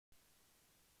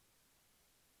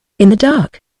In the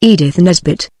dark, Edith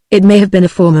Nesbit, it may have been a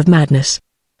form of madness.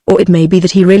 Or it may be that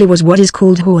he really was what is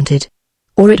called haunted.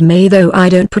 Or it may, though I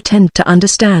don't pretend to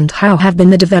understand how, have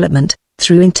been the development,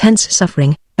 through intense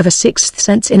suffering, of a sixth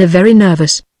sense in a very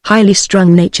nervous, highly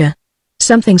strung nature.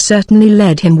 Something certainly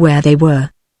led him where they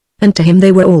were. And to him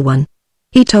they were all one.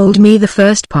 He told me the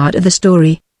first part of the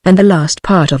story, and the last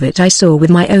part of it I saw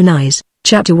with my own eyes.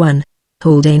 Chapter 1.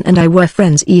 Haldane and I were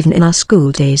friends even in our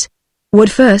school days. What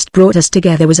first brought us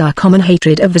together was our common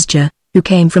hatred of Visger, who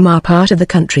came from our part of the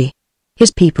country.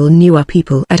 His people knew our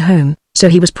people at home, so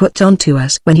he was put on to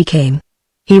us when he came.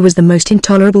 He was the most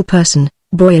intolerable person,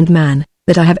 boy and man,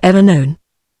 that I have ever known.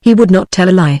 He would not tell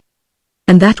a lie.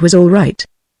 And that was all right.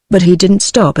 But he didn't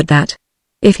stop at that.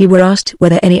 If he were asked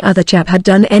whether any other chap had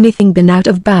done anything, been out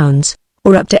of bounds,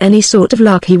 or up to any sort of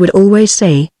lark, he would always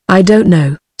say, "I don't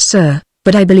know, sir,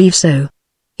 but I believe so."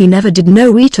 He never did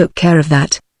know we took care of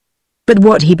that. But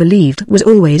what he believed was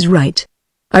always right.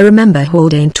 I remember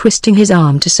Haldane twisting his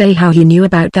arm to say how he knew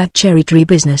about that cherry tree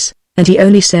business, and he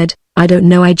only said, "I don't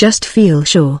know, I just feel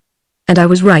sure." And I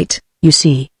was right, you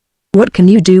see. What can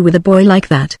you do with a boy like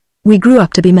that? We grew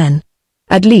up to be men.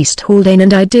 At least Haldane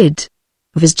and I did.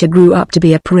 Visger grew up to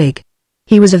be a prig.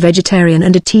 He was a vegetarian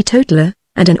and a teetotaler,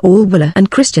 and an all-willer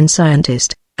and Christian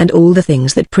Scientist, and all the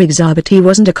things that prigs are, but he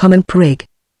wasn't a common prig.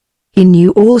 He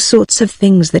knew all sorts of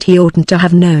things that he oughtn't to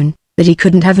have known, that he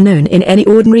couldn't have known in any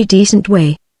ordinary decent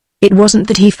way. It wasn't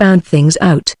that he found things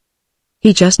out.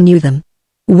 He just knew them.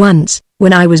 Once,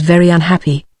 when I was very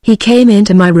unhappy, he came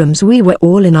into my rooms. We were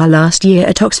all in our last year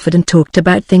at Oxford and talked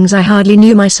about things I hardly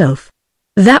knew myself.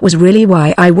 That was really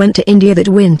why I went to India that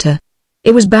winter.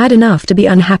 It was bad enough to be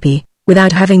unhappy,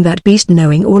 without having that beast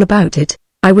knowing all about it.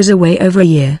 I was away over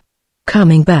a year.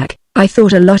 Coming back, I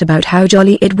thought a lot about how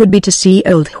jolly it would be to see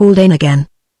old Haldane again.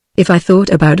 If I thought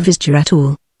about Visger at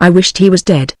all, I wished he was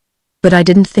dead. But I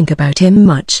didn't think about him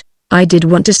much. I did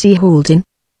want to see Haldane.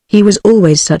 He was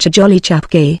always such a jolly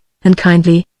chap, gay, and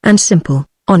kindly, and simple,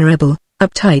 honorable,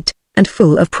 uptight, and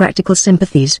full of practical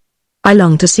sympathies. I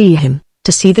longed to see him,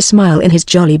 to see the smile in his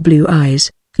jolly blue eyes,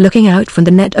 looking out from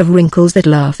the net of wrinkles that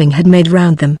laughing had made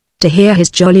round them, to hear his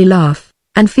jolly laugh,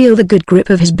 and feel the good grip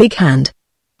of his big hand.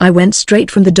 I went straight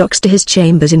from the docks to his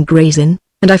chambers in Gray's Inn,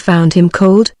 and I found him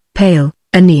cold, pale,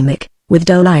 anemic, with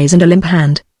dull eyes and a limp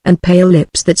hand, and pale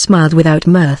lips that smiled without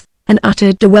mirth, and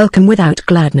uttered a welcome without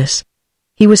gladness.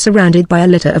 He was surrounded by a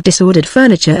litter of disordered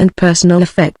furniture and personal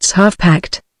effects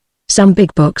half-packed. Some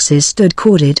big boxes stood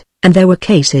corded, and there were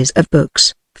cases of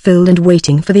books, filled and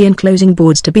waiting for the enclosing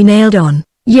boards to be nailed on.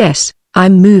 "Yes,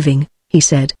 I'm moving," he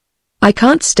said. "I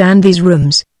can't stand these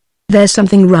rooms. There's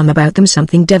something rum about them,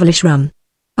 something devilish rum.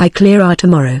 I clear out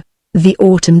tomorrow." The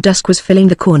autumn dusk was filling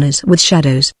the corners with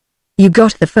shadows. "You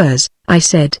got the furs," I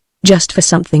said, just for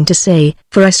something to say,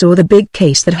 for I saw the big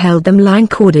case that held them lying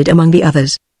corded among the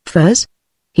others. "Furs?"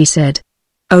 he said.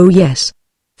 "Oh yes.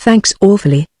 Thanks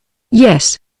awfully.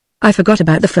 Yes. I forgot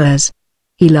about the furs."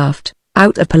 He laughed,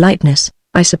 out of politeness,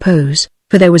 I suppose,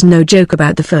 for there was no joke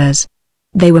about the furs.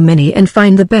 They were many and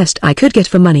fine, the best I could get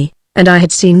for money, and I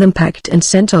had seen them packed and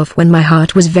sent off when my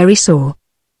heart was very sore.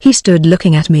 He stood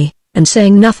looking at me, and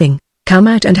saying nothing. "Come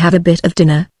out and have a bit of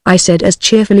dinner," I said as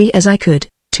cheerfully as I could.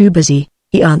 "Too busy,"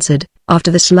 he answered, after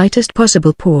the slightest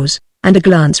possible pause, and a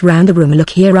glance round the room.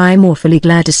 "Look here, I'm awfully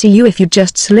glad to see you. If you'd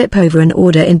just slip over and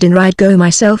order in dinner I'd go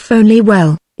myself, only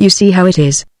well, you see how it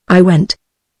is." I went.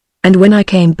 And when I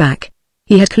came back,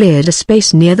 he had cleared a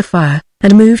space near the fire,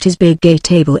 and moved his big gay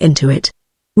table into it.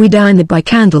 We dined by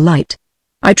candlelight.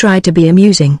 I tried to be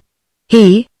amusing.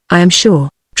 He, I am sure,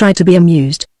 tried to be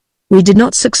amused. We did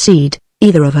not succeed,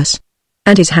 either of us.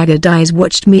 And his haggard eyes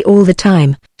watched me all the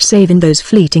time, save in those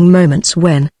fleeting moments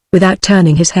when, without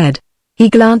turning his head, he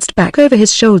glanced back over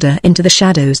his shoulder into the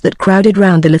shadows that crowded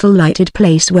round the little lighted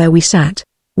place where we sat.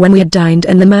 When we had dined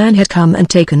and the man had come and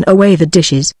taken away the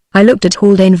dishes, I looked at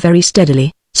Haldane very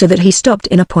steadily, so that he stopped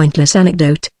in a pointless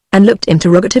anecdote, and looked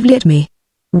interrogatively at me.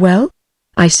 "Well?"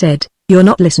 I said. "You're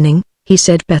not listening," he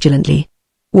said petulantly.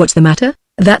 "What's the matter?"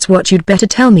 "That's what you'd better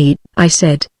tell me," I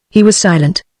said. He was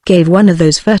silent, gave one of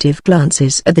those furtive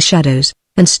glances at the shadows,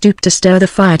 and stooped to stir the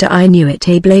fire to I knew it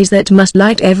a blaze that must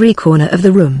light every corner of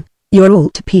the room. "You're all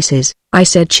to pieces," I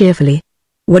said cheerfully.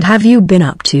 "What have you been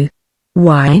up to?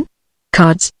 Wine?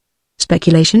 Cards?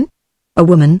 Speculation? A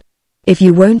woman? If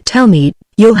you won't tell me,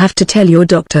 you'll have to tell your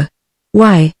doctor."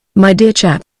 "Why, my dear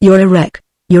chap, you're a wreck.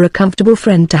 You're a comfortable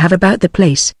friend to have about the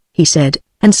place," he said,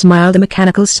 and smiled a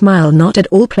mechanical smile not at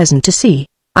all pleasant to see.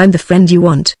 "I'm the friend you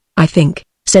want, I think,"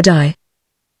 said I.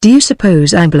 "Do you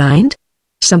suppose I'm blind?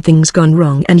 Something's gone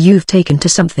wrong and you've taken to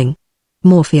something.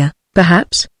 Morphia,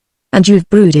 perhaps?" and you've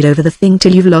brooded over the thing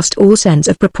till you've lost all sense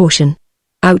of proportion.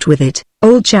 Out with it,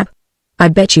 old chap. I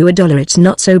bet you $1 it's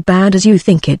not so bad as you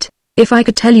think it. If I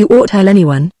could tell you or tell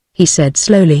anyone, he said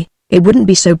slowly, it wouldn't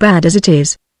be so bad as it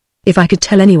is. If I could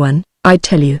tell anyone, I'd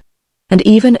tell you. And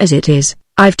even as it is,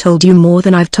 I've told you more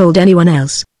than I've told anyone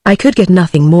else. I could get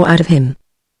nothing more out of him.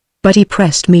 But he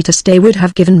pressed me to stay, would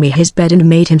have given me his bed and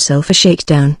made himself a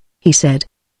shakedown, he said.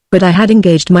 But I had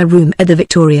engaged my room at the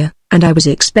Victoria, and I was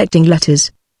expecting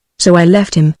letters. So I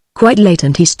left him, quite late,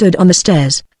 and he stood on the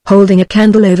stairs, holding a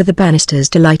candle over the banisters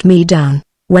to light me down.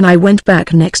 When I went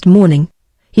back next morning,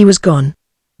 he was gone.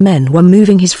 Men were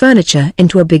moving his furniture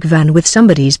into a big van with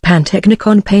somebody's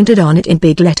Pantechnicon painted on it in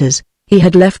big letters. He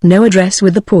had left no address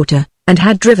with the porter, and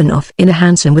had driven off in a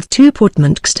hansom with 2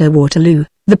 portmanteaus to Waterloo.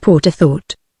 The porter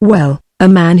thought, well, a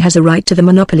man has a right to the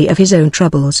monopoly of his own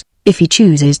troubles, if he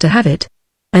chooses to have it.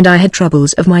 And I had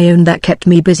troubles of my own that kept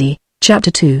me busy. Chapter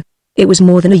 2. It was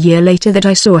more than a year later that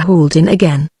I saw Holden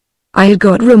again. I had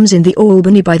got rooms in the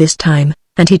Albany by this time,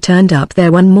 and he turned up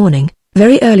there one morning,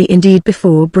 very early indeed,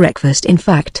 before breakfast in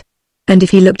fact. And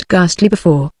if he looked ghastly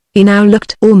before, he now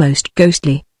looked almost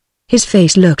ghostly. His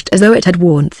face looked as though it had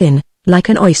worn thin, like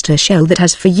an oyster shell that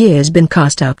has for years been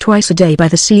cast up twice a day by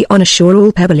the sea on a shore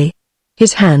all pebbly.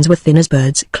 His hands were thin as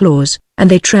birds' claws, and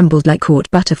they trembled like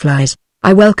caught butterflies.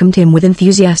 I welcomed him with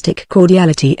enthusiastic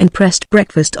cordiality and pressed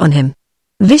breakfast on him.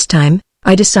 This time,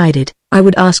 I decided, I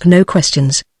would ask no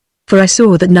questions. For I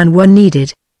saw that none were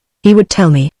needed. He would tell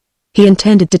me. He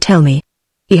intended to tell me.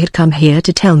 He had come here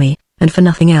to tell me, and for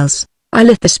nothing else. I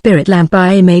lit the spirit lamp,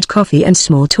 I made coffee and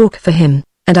small talk for him,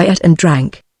 and I ate and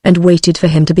drank, and waited for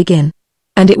him to begin.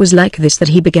 And it was like this that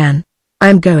he began. I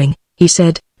am going, he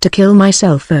said, to kill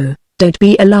myself. Oh, don't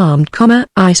be alarmed,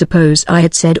 I suppose I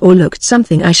had said or looked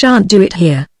something. I shan't do it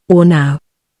here, or now.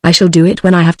 I shall do it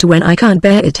when I have to, when I can't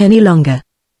bear it any longer.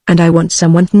 And I want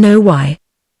someone to know why.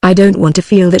 I don't want to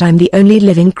feel that I'm the only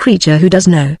living creature who does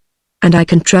know. And I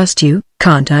can trust you,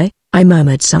 can't I? I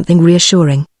murmured something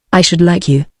reassuring. I should like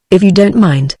you, if you don't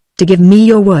mind, to give me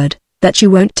your word, that you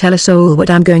won't tell a soul what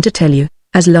I'm going to tell you,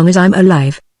 as long as I'm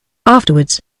alive.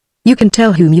 Afterwards, you can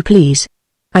tell whom you please.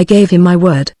 I gave him my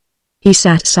word. He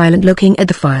sat silent, looking at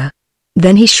the fire.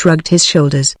 Then he shrugged his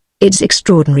shoulders. It's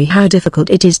extraordinary how difficult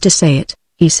it is to say it,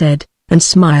 he said, and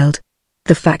smiled.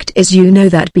 The fact is, you know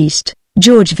that beast,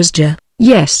 George Visger.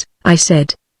 Yes, I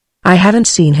said. I haven't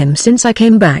seen him since I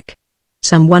came back.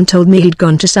 Someone told me he'd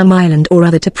gone to some island or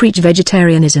other to preach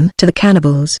vegetarianism to the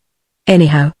cannibals.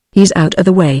 Anyhow, he's out of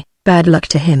the way, bad luck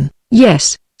to him.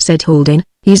 Yes, said Holden,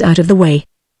 he's out of the way.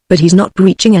 But he's not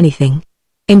preaching anything.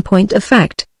 In point of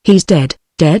fact, he's dead.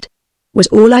 Dead? Was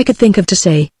all I could think of to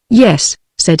say. Yes,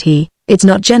 said he, it's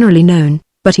not generally known,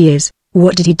 but he is.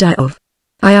 What did he die of?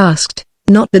 I asked,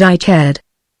 not that I cared.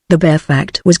 The bare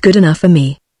fact was good enough for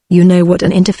me. You know what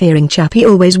an interfering chap he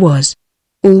always was.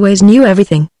 Always knew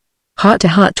everything.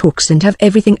 Heart-to-heart talks and have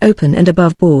everything open and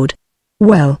above board.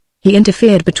 Well, he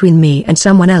interfered between me and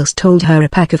someone else, told her a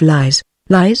pack of lies.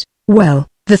 Lies? Well,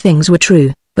 the things were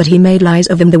true, but he made lies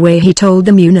of them the way he told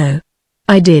them, you know.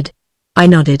 I did. I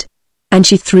nodded. And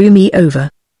she threw me over.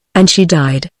 And she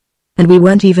died. And we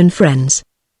weren't even friends.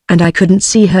 And I couldn't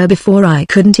see her before. I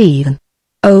couldn't even.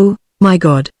 Oh, my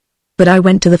God. But I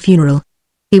went to the funeral.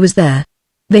 He was there.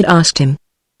 They'd asked him.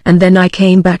 And then I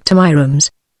came back to my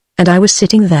rooms. And I was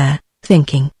sitting there,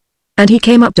 thinking. And he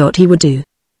came up. He would do.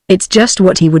 It's just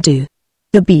what he would do.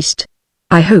 The beast.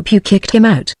 I hope you kicked him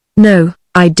out. No,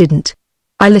 I didn't.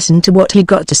 I listened to what he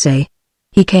got to say.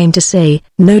 He came to say,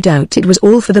 no doubt it was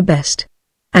all for the best.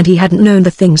 And he hadn't known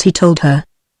the things he told her.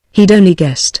 He'd only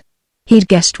guessed. He'd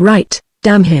guessed right,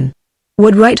 damn him.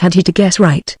 What right had he to guess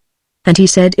right? And he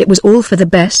said it was all for the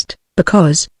best,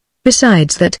 because,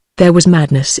 besides that, there was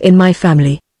madness in my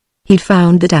family. He'd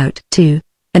found that out too.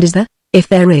 And is there? If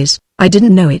there is, I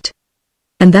didn't know it.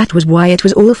 And that was why it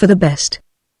was all for the best.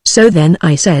 So then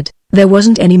I said, there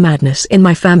wasn't any madness in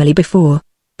my family before.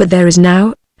 But there is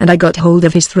now, and I got hold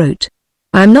of his throat.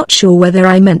 I'm not sure whether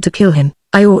I meant to kill him.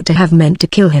 I ought to have meant to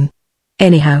kill him.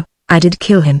 Anyhow, I did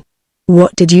kill him.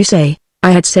 What did you say?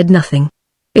 I had said nothing.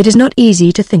 It is not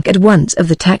easy to think at once of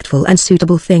the tactful and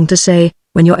suitable thing to say,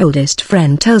 when your oldest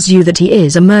friend tells you that he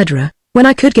is a murderer. When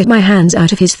I could get my hands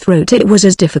out of his throat, it was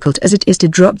as difficult as it is to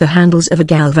drop the handles of a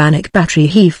galvanic battery.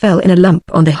 He fell in a lump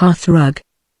on the hearth rug.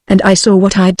 And I saw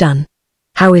what I'd done.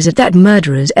 How is it that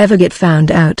murderers ever get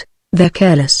found out? They're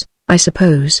careless, I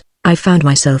suppose, I found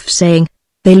myself saying.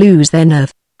 They lose their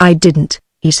nerve. I didn't,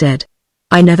 he said.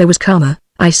 I never was calmer.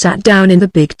 I sat down in the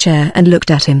big chair and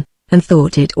looked at him, and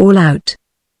thought it all out.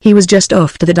 He was just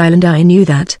off to that island, I knew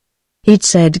that. He'd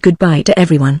said goodbye to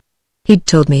everyone. He'd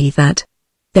told me that.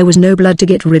 There was no blood to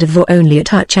get rid of or only a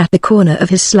touch at the corner of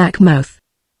his slack mouth.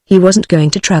 He wasn't going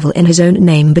to travel in his own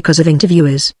name because of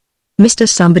interviewers. Mr.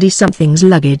 Somebody Something's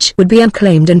luggage would be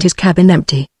unclaimed and his cabin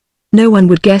empty. No one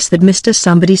would guess that Mr.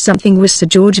 Somebody Something was Sir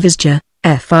George Visger,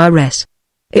 FRS.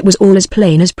 It was all as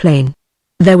plain as plain.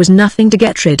 There was nothing to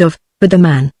get rid of, but the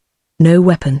man. No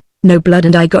weapon, no blood,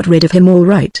 and I got rid of him all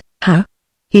right. How?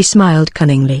 He smiled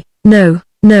cunningly. No,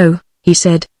 he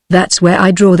said, that's where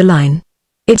I draw the line.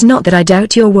 It's not that I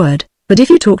doubt your word, but if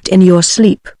you talked in your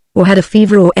sleep, or had a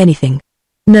fever or anything.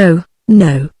 No.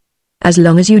 As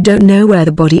long as you don't know where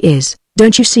the body is,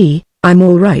 don't you see, I'm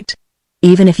all right.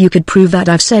 Even if you could prove that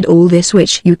I've said all this,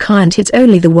 which you can't, it's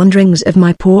only the wanderings of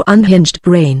my poor unhinged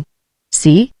brain.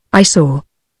 See, I saw.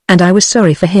 And I was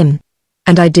sorry for him.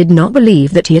 And I did not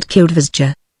believe that he had killed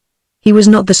Visger. He was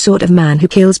not the sort of man who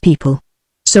kills people.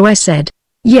 So I said,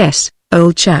 yes,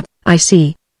 old chap, I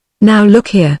see. Now look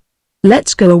here.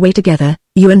 Let's go away together,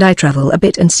 you and I travel a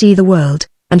bit and see the world,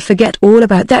 and forget all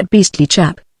about that beastly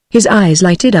chap. His eyes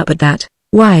lighted up at that.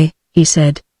 Why, he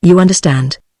said, you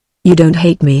understand. You don't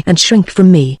hate me and shrink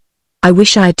from me. I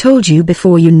wish I'd told you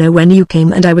before, you know, when you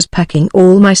came and I was packing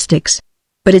all my sticks.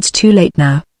 But it's too late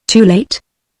now. Too late?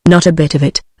 Not a bit of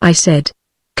it, I said.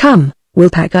 Come, we'll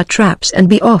pack our traps and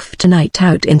be off tonight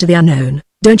out into the unknown.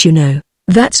 Don't you know,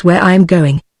 that's where I'm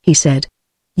going, he said.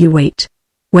 You wait.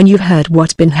 When you've heard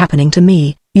what's been happening to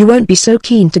me, you won't be so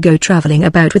keen to go traveling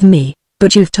about with me,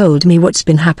 but you've told me what's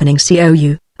been happening,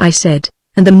 COU, I said,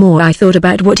 and the more I thought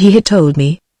about what he had told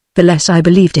me, the less I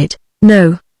believed it.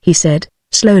 No, he said,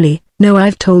 slowly, no,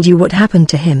 I've told you what happened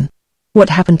to him. What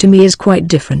happened to me is quite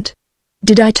different.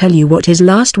 Did I tell you what his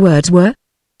last words were?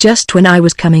 Just when I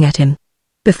was coming at him.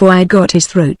 Before I got his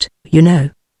throat, you know.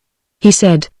 He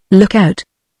said, look out.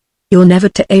 You're never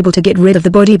able to get rid of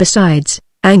the body, besides,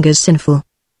 anger's sinful.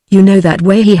 You know that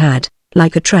way he had,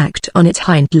 like a tract on its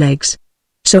hind legs.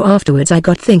 So afterwards I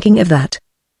got thinking of that.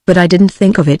 But I didn't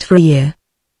think of it for a year.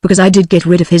 Because I did get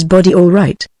rid of his body all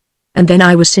right. And then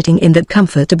I was sitting in that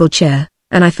comfortable chair,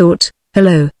 and I thought,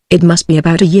 hello, it must be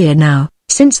about a year now,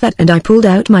 since that, and I pulled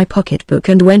out my pocketbook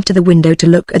and went to the window to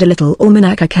look at a little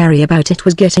almanac I carry about. It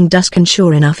was getting dusk, and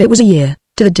sure enough it was a year,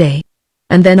 to the day.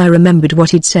 And then I remembered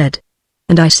what he'd said.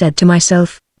 And I said to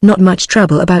myself, not much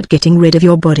trouble about getting rid of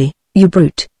your body, you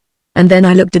brute. And then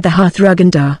I looked at the hearthrug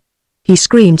and he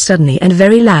screamed suddenly and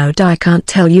very loud. I can't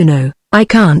tell you, no, I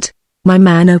can't. My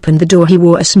man opened the door. He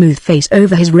wore a smooth face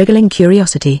over his wriggling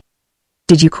curiosity.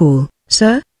 Did you call,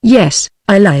 sir? Yes,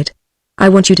 I lied. I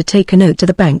want you to take a note to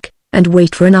the bank, and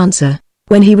wait for an answer.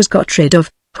 When he was got rid of,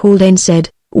 Haldane said,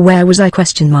 where was I?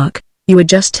 You were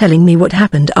just telling me what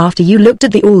happened after you looked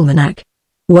at the almanac.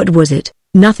 What was it?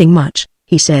 Nothing much,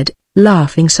 he said,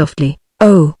 laughing softly.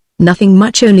 Oh, nothing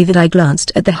much, only that I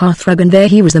glanced at the hearthrug and there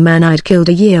he was, the man I'd killed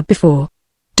a year before.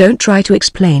 Don't try to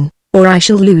explain, or I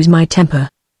shall lose my temper.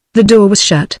 The door was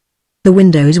shut. The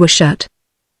windows were shut.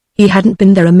 He hadn't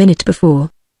been there a minute before.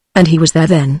 And he was there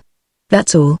then.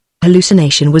 That's all.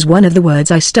 Hallucination was one of the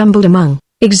words I stumbled among.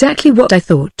 Exactly what I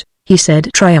thought, he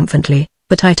said triumphantly,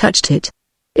 but I touched it.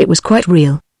 It was quite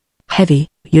real. Heavy,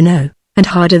 you know, and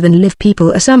harder than live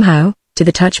people are somehow, to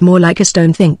the touch more like a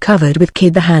stone thing covered with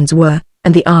kid the hands were,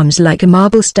 and the arms like a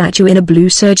marble statue in a blue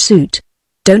serge suit.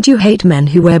 Don't you hate men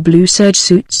who wear blue serge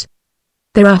suits?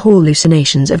 There are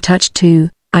hallucinations of touch too,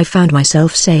 I found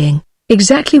myself saying.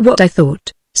 Exactly what I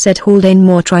thought, said Haldane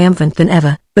more triumphant than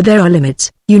ever, but there are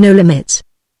limits, you know, limits.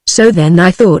 So then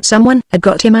I thought someone had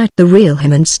got him out, the real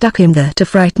him, and stuck him there to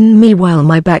frighten me while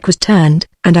my back was turned,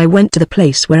 and I went to the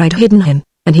place where I'd hidden him,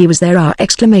 and he was there.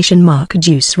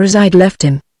 Juice I'd left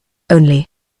him. Only.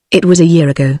 It was a year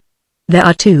ago. There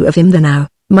are two of him there now,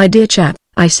 my dear chap.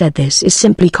 I said, this is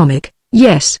simply comic.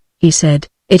 Yes, he said,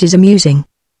 it is amusing.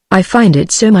 I find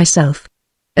it so myself.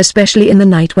 Especially in the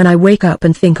night when I wake up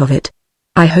and think of it.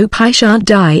 I hope I shan't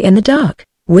die in the dark,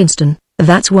 Winston.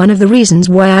 That's one of the reasons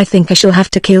why I think I shall have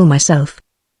to kill myself.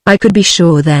 I could be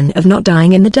sure then of not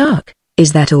dying in the dark.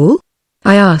 Is that all?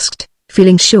 I asked,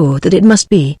 feeling sure that it must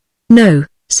be. No,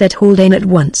 said Haldane at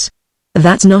once.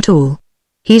 That's not all.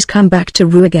 He's come back to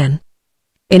Rue again.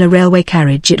 In a railway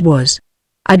carriage it was.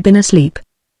 I'd been asleep.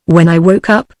 When I woke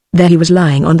up, there he was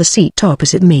lying on the seat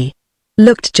opposite me.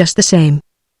 Looked just the same.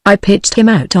 I pitched him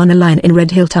out on a line in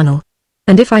Red Hill Tunnel.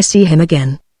 And if I see him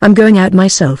again, I'm going out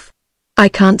myself. I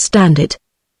can't stand it.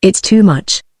 It's too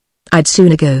much. I'd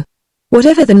sooner go.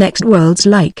 Whatever the next world's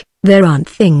like, there aren't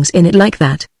things in it like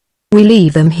that. We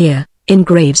leave them here, in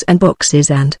graves and boxes,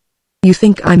 and you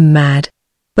think I'm mad.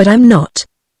 But I'm not.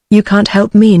 You can't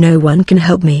help me, no one can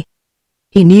help me.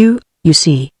 He knew, you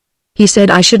see. He said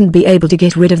I shouldn't be able to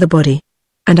get rid of the body.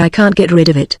 And I can't get rid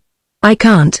of it. I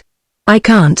can't. I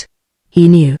can't. He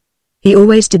knew. He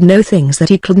always did know things that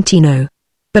he couldn't know.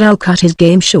 But I'll cut his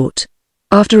game short.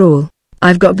 After all,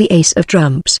 I've got the ace of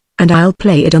trumps, and I'll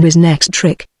play it on his next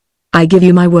trick. I give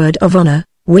you my word of honor,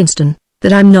 Winston,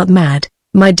 that I'm not mad,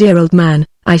 my dear old man,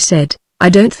 I said. I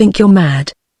don't think you're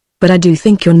mad. But I do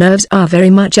think your nerves are very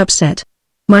much upset.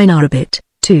 Mine are a bit,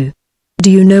 too. Do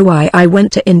you know why I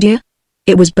went to India?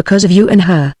 It was because of you and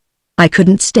her. I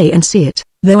couldn't stay and see it,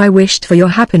 though I wished for your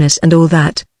happiness and all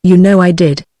that, you know I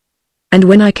did. And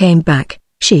when I came back,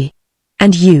 she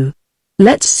and you.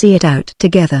 Let's see it out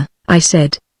together, I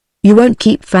said. You won't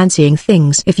keep fancying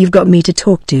things if you've got me to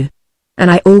talk to. And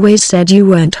I always said you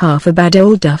weren't half a bad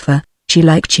old duffer. She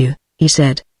liked you, he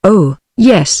said. Oh,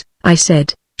 yes, I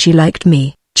said, she liked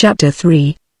me. Chapter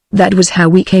 3. That was how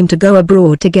we came to go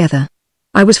abroad together.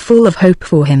 I was full of hope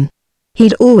for him.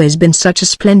 He'd always been such a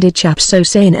splendid chap, so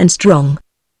sane and strong.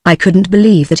 I couldn't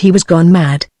believe that he was gone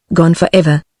mad, gone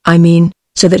forever, I mean,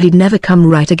 so that he'd never come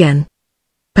right again.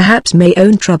 Perhaps my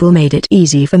own trouble made it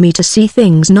easy for me to see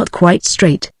things not quite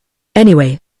straight.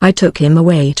 Anyway, I took him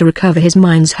away to recover his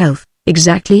mind's health,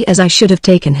 exactly as I should have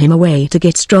taken him away to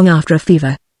get strong after a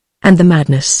fever. And the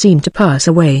madness seemed to pass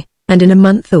away, and in a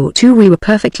month or two we were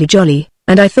perfectly jolly,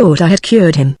 and I thought I had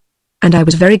cured him. And I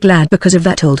was very glad because of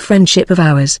that old friendship of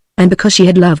ours, and because she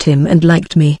had loved him and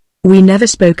liked me. We never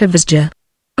spoke of Visja.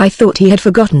 I thought he had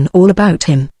forgotten all about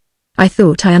him. I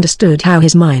thought I understood how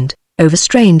his mind,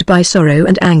 overstrained by sorrow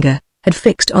and anger, had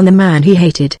fixed on the man he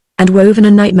hated, and woven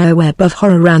a nightmare web of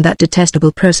horror around that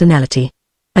detestable personality.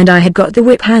 And I had got the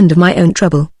whip hand of my own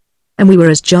trouble. And we were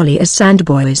as jolly as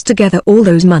sandboys together all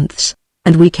those months.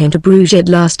 And we came to Bruges at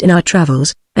last in our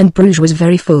travels, and Bruges was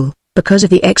very full, because of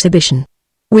the exhibition.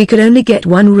 We could only get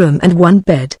one room and one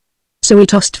bed. So we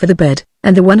tossed for the bed,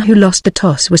 and the one who lost the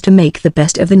toss was to make the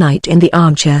best of the night in the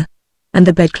armchair. And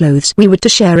the bedclothes we were to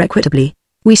share equitably.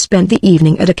 We spent the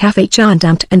evening at a café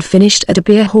chantant and finished at a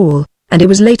beer hall, and it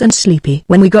was late and sleepy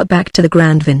when we got back to the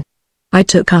Grand Vin. I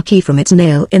took our key from its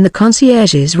nail in the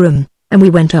concierge's room, and we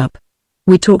went up.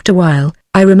 We talked a while,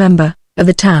 I remember, of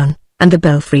the town, and the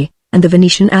belfry, and the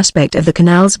Venetian aspect of the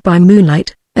canals by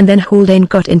moonlight, and then Haldane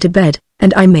got into bed,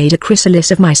 and I made a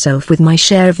chrysalis of myself with my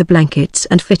share of the blankets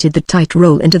and fitted the tight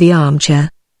roll into the armchair.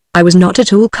 I was not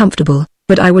at all comfortable,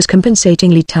 but I was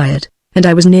compensatingly tired, and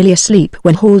I was nearly asleep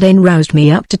when Haldane roused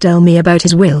me up to tell me about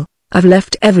his will. I've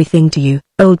left everything to you,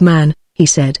 old man, he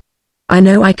said. I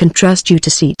know I can trust you to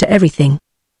see to everything.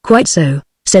 Quite so,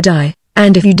 said I,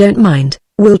 and if you don't mind,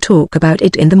 we'll talk about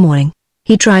it in the morning.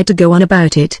 He tried to go on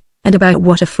about it, and about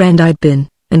what a friend I'd been,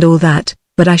 and all that,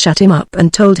 but I shut him up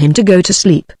and told him to go to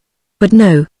sleep. But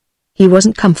no. He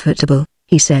wasn't comfortable,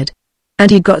 he said. And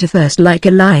he'd got a thirst like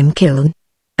a lime kiln.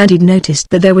 And he'd noticed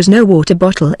that there was no water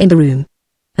bottle in the room.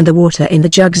 And the water in the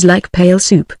jugs like pale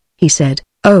soup, he said.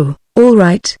 Oh, all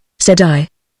right, said I.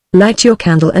 Light your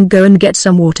candle and go and get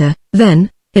some water,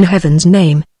 then, in heaven's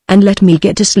name, and let me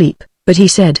get to sleep. But he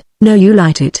said, no, you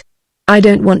light it. I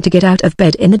don't want to get out of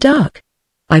bed in the dark.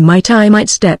 I might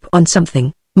step on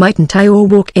something, mightn't I, or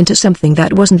walk into something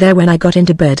that wasn't there when I got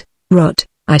into bed. Rot,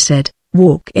 I said,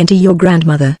 walk into your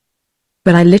grandmother.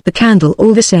 But I lit the candle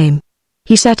all the same.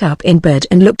 He sat up in bed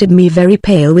and looked at me very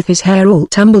pale with his hair all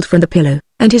tumbled from the pillow,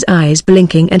 and his eyes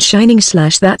blinking and shining.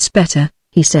 That's better,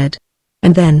 he said.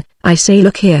 And then, I say,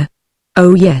 look here.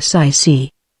 Oh yes, I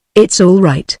see. It's all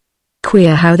right.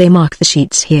 Queer how they mark the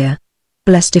sheets here.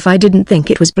 Blessed if I didn't think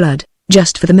it was blood,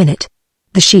 just for the minute.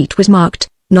 The sheet was marked,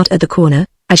 not at the corner,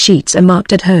 as sheets are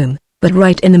marked at home, but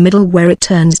right in the middle where it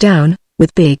turns down,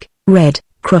 with big, red,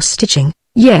 cross-stitching.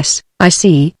 Yes, I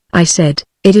see, I said.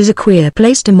 It is a queer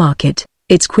place to mark it.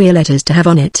 It's queer letters to have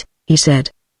on it, he said.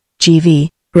 GV,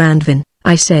 Grandvin,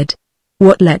 I said.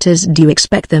 What letters do you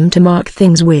expect them to mark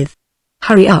things with?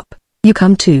 Hurry up, you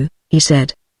come too, he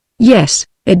said. Yes,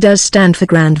 it does stand for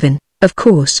Grandvin, of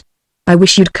course. I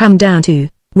wish you'd come down too,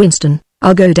 Winston.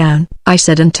 I'll go down, I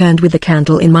said, and turned with the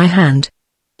candle in my hand.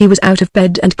 He was out of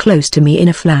bed and close to me in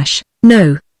a flash.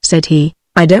 No, said he,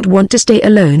 I don't want to stay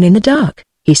alone in the dark.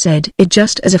 He said it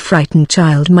just as a frightened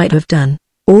child might have done.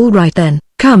 All right then,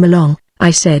 come along, I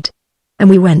said. And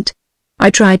we went. I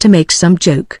tried to make some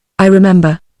joke, I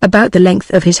remember, about the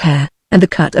length of his hair, and the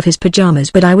cut of his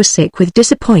pajamas, but I was sick with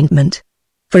disappointment.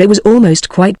 For it was almost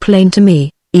quite plain to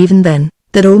me, even then,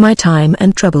 that all my time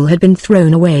and trouble had been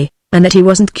thrown away, and that he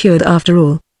wasn't cured after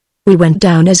all. We went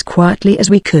down as quietly as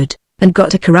we could, and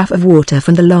got a carafe of water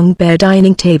from the long bare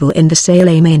dining table in the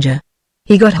salle manger.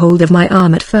 He got hold of my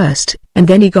arm at first, and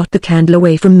then he got the candle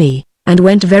away from me, and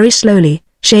went very slowly,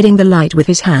 shading the light with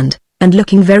his hand, and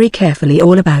looking very carefully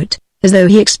all about, as though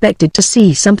he expected to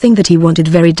see something that he wanted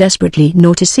very desperately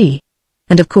not to see.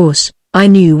 And of course, I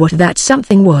knew what that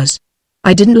something was.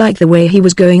 I didn't like the way he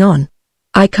was going on.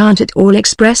 I can't at all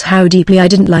express how deeply I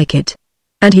didn't like it.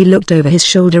 And he looked over his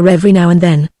shoulder every now and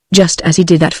then, just as he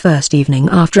did that first evening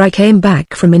after I came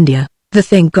back from India. The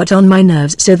thing got on my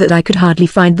nerves so that I could hardly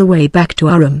find the way back to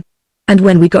our room. And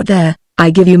when we got there,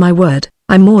 I give you my word,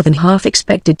 I more than half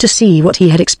expected to see what he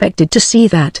had expected to see,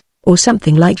 that, or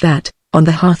something like that, on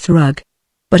the hearth rug.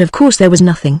 But of course there was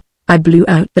nothing. I blew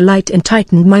out the light and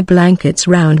tightened my blankets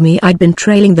round me. I'd been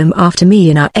trailing them after me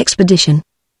in our expedition.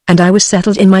 And I was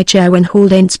settled in my chair when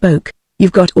Haldane spoke.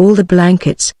 You've got all the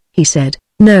blankets, he said.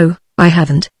 No, I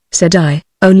haven't, said I,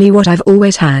 only what I've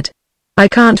always had. I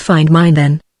can't find mine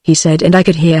then, he said, and I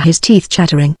could hear his teeth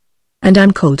chattering. And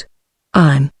I'm cold.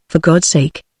 For God's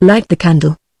sake, light the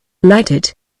candle. Light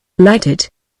it. Light it.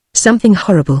 Something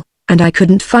horrible, and I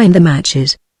couldn't find the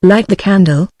matches. Light the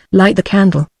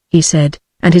candle, he said,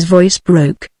 and his voice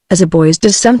broke, as a boy's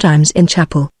does sometimes in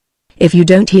chapel. If you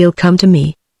don't, he'll come to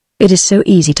me. It is so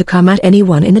easy to come at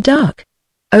anyone in the dark.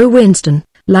 Oh Winston,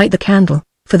 light the candle,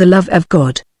 for the love of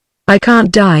God. I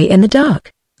can't die in the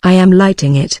dark. I am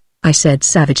lighting it, I said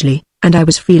savagely, and I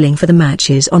was feeling for the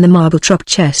matches on the marble-top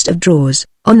chest of drawers,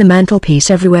 on the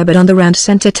mantelpiece, everywhere but on the round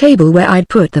center table where I'd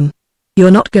put them.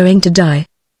 You're not going to die.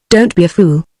 Don't be a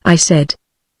fool, I said.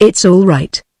 It's all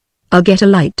right. I'll get a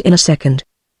light in a second.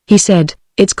 He said,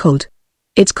 it's cold.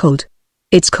 It's cold.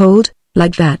 It's cold,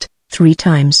 like that, 3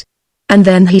 times. And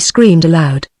then he screamed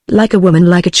aloud, like a woman,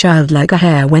 like a child, like a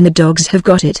hare when the dogs have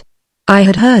got it. I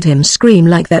had heard him scream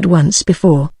like that once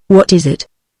before. What is it?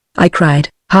 I cried,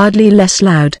 hardly less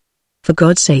loud. For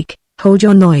God's sake, hold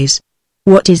your noise.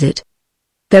 What is it?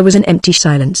 There was an empty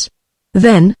silence.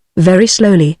 Then, very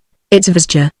slowly, it's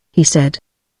Visja, he said.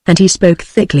 And he spoke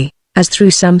thickly, as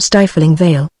through some stifling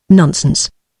veil. Nonsense.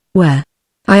 Where?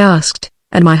 I asked,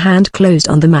 and my hand closed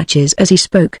on the matches as he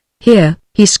spoke. Here,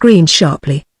 he screamed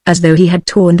sharply, as though he had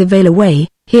torn the veil away.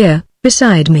 Here,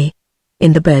 beside me.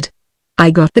 In the bed.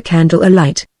 I got the candle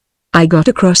alight. I got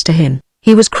across to him.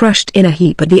 He was crushed in a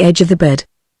heap at the edge of the bed.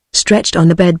 Stretched on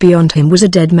the bed beyond him was a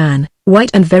dead man,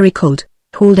 white and very cold.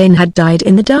 Haldane had died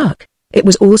in the dark. It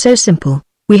was all so simple.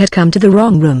 We had come to the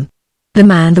wrong room. The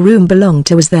man the room belonged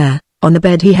to was there, on the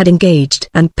bed he had engaged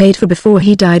and paid for before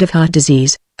he died of heart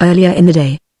disease, earlier in the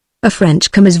day. A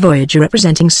French commerce voyager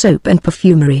representing soap and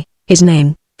perfumery, his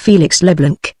name, Felix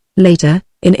Leblanc. Later,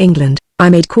 in England, I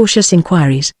made cautious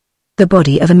inquiries. The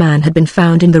body of a man had been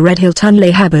found in the Red Hill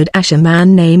Tunley Haberdasher, a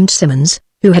man named Simmons,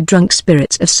 who had drunk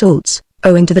spirits of salts,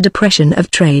 owing to the depression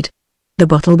of trade. The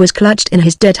bottle was clutched in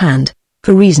his dead hand.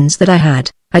 For reasons that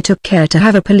I took care to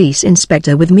have a police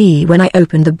inspector with me when I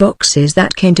opened the boxes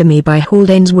that came to me by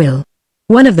Haldane's will.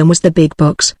 One of them was the big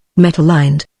box,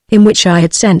 metal-lined, in which I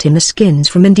had sent him the skins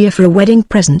from India for a wedding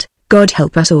present. God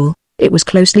help us all, it was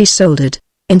closely soldered.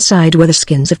 Inside were the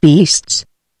skins of beasts.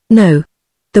 No.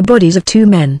 The bodies of 2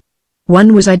 men.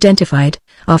 One was identified,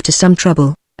 after some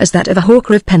trouble, as that of a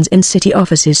hawker of pens in city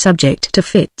offices subject to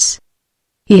fits.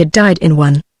 He had died in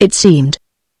one, it seemed.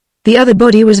 The other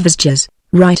body was Visja's.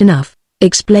 Right enough.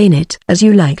 Explain it as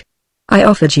you like. I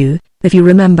offered you, if you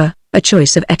remember, a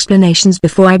choice of explanations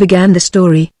before I began the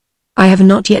story. I have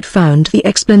not yet found the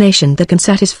explanation that can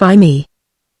satisfy me.